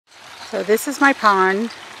So this is my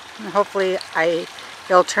pond, and hopefully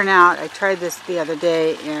it'll turn out. I tried this the other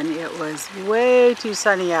day and it was way too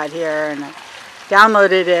sunny out here, and I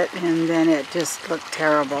downloaded it and then it just looked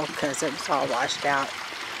terrible because it was all washed out.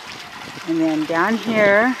 And then down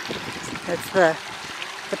here, that's the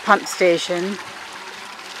pump station.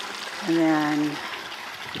 And then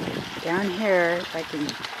down here, if I can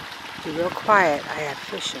be real quiet, I have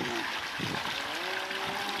fish in there.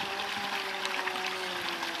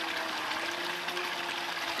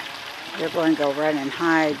 They're going to go run and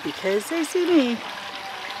hide because they see me.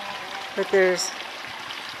 But there's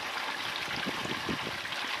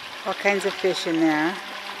all kinds of fish in there.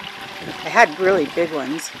 I had really big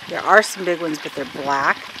ones. There are some big ones, but they're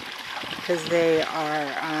black because they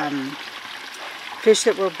are fish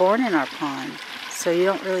that were born in our pond. So you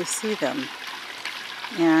don't really see them.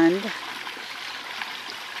 And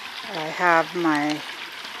I have my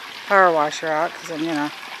power washer out because I'm going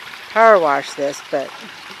to power wash this,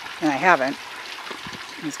 and I haven't.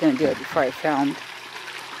 I was going to do it before I filmed.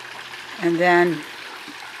 And then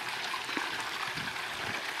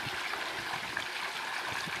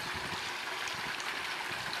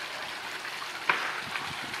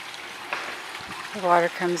the water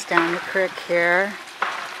comes down the creek here.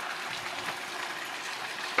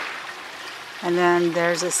 And then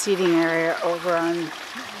there's a seating area over on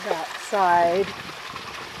that side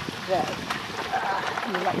that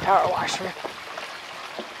I need my power washer.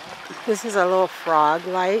 This is a little frog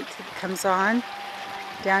light that comes on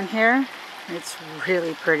down here. It's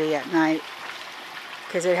really pretty at night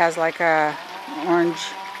because it has like a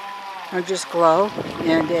orangish glow,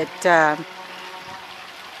 and it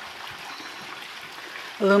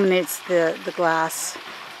illuminates the glass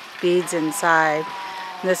beads inside.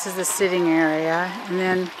 And this is the sitting area, and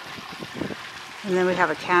then we have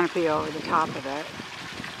a canopy over the top of it.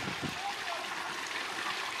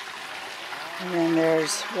 And then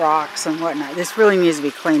there's rocks and whatnot. This really needs to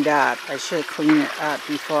be cleaned up. I should have cleaned it up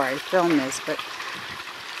before I filmed this, but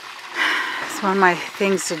it's one of my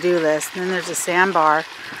things to do list. And then there's a sandbar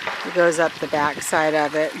that goes up the back side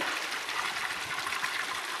of it.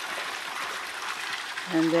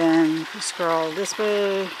 And then if you scroll this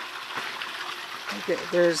way,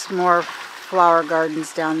 there's more flower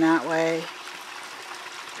gardens down that way.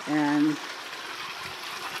 And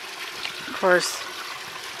of course,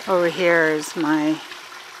 over here is my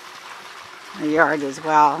yard as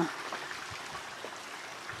well.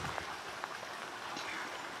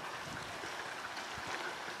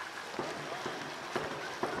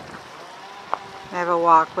 I have a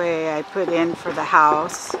walkway I put in for the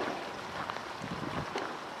house.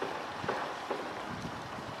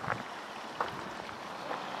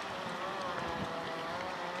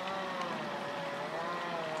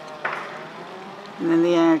 And then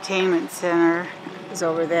the entertainment center is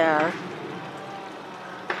over there.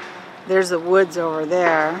 There's the woods over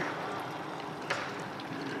there.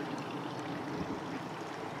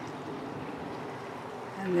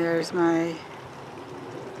 And there's my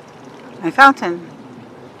fountain.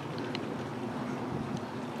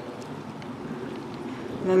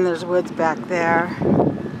 And then there's woods back there.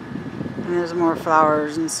 And there's more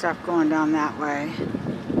flowers and stuff going down that way.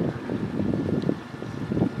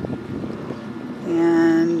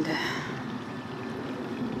 And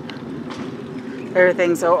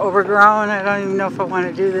everything's so overgrown, I don't even know if I want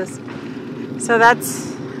to do this. So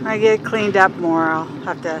that's, when I get cleaned up more, I'll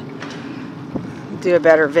have to do a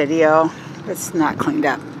better video. It's not cleaned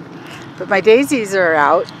up. But my daisies are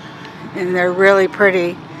out, and they're really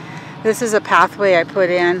pretty. This is a pathway I put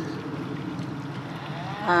in.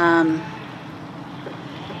 And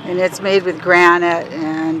it's made with granite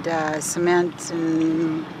and cement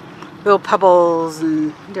and little pebbles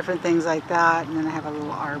and different things like that. And then I have a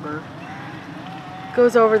little arbor.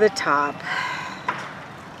 Goes over the top.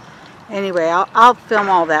 Anyway, I'll film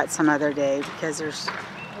all that some other day because there's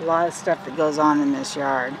a lot of stuff that goes on in this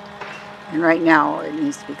yard. And right now it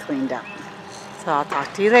needs to be cleaned up. So I'll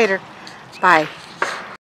talk to you later. Bye.